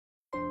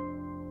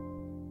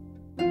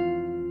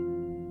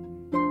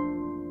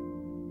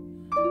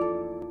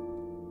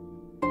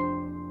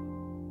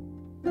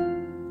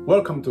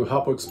Welcome to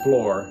Harp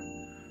Explorer.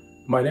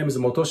 My name is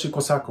Motoshi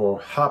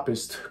Kosako,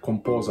 harpist,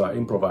 composer,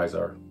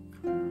 improviser.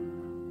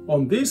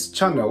 On this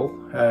channel,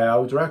 I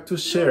would like to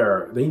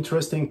share the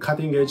interesting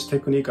cutting-edge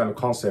technique and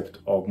concept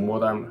of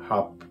modern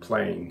harp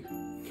playing.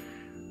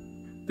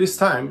 This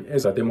time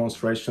is a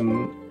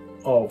demonstration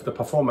of the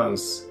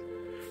performance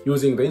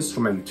using the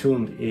instrument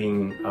tuned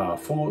in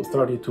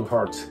 432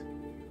 Hz.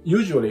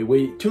 Usually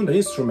we tune the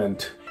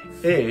instrument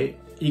A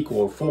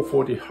equal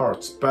 440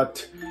 Hz,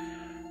 but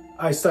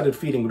I started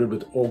feeling a little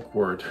bit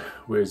awkward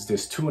with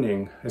this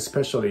tuning,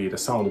 especially the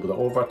sound of the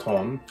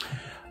overtone.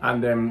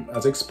 And then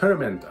as an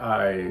experiment,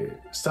 I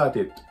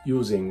started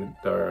using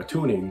the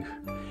tuning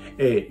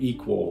A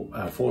equal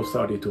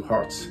 432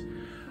 Hz.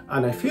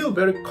 And I feel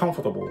very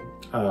comfortable,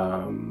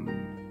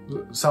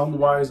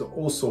 sound-wise,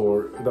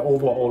 also the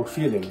overall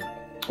feeling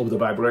of the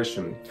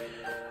vibration.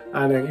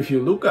 And then if you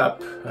look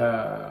up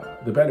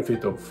the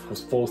benefit of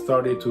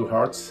 432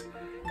 Hz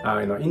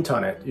in the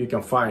internet, you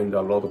can find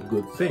a lot of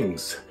good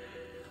things.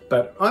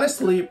 But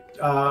honestly,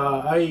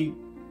 I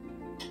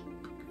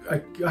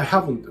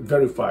haven't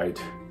verified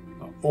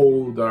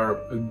all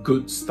the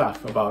good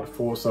stuff about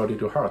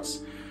 432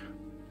 Hz.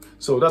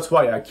 So that's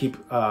why I keep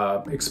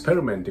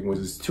experimenting with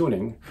this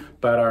tuning.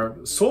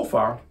 But so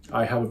far,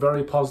 I have a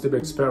very positive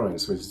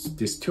experience with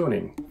this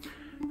tuning.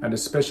 And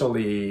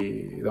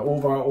especially the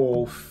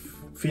overall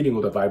feeling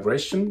of the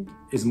vibration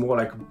is more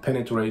like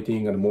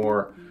penetrating and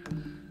more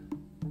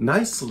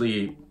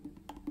nicely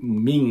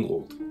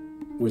mingled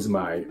with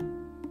my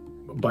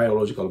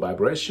biological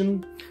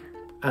vibration.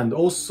 And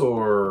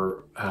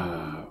also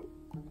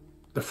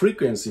the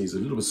frequency is a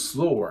little bit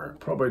slower.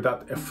 Probably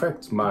that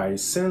affects my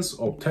sense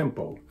of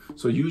tempo.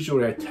 So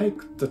usually I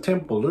take the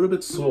tempo a little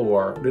bit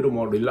slower, a little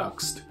more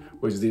relaxed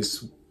with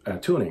this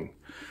tuning.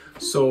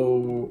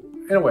 So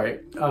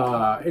anyway,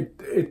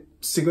 it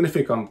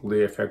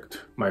significantly affects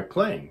my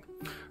playing.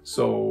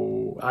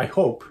 So I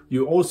hope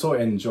you also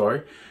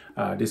enjoy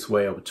this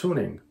way of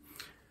tuning.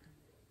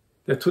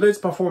 Today's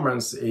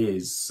performance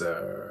is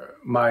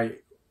my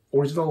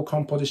original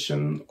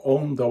composition,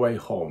 On the Way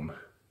Home.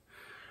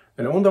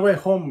 And On the Way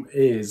Home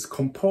is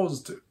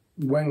composed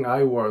when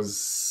I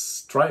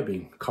was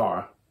driving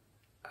car.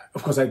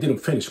 Of course, I didn't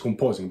finish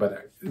composing,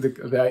 but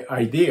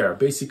the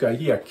basic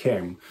idea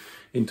came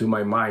into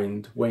my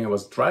mind when I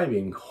was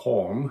driving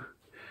home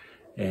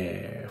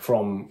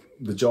from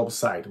the job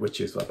site, which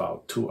is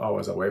about 2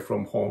 hours away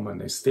from home,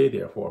 and I stayed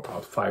there for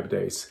about 5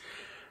 days.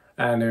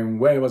 And then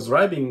when I was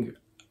driving,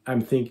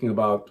 I'm thinking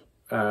about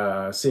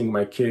seeing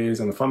my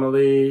kids and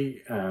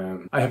family,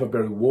 and I have a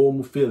very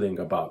warm feeling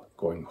about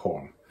going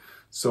home.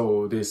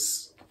 So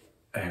this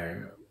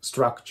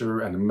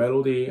structure and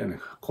melody and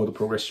chord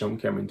progression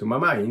came into my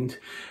mind,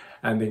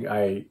 and then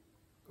I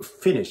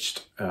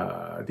finished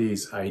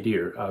this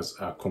idea as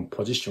a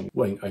composition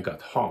when I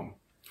got home.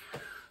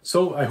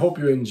 So I hope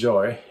you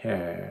enjoy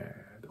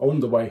On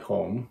the Way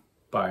Home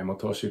by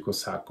Motoshi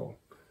Kosako,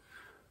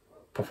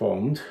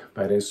 performed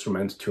by the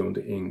instrument tuned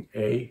in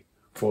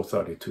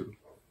A432.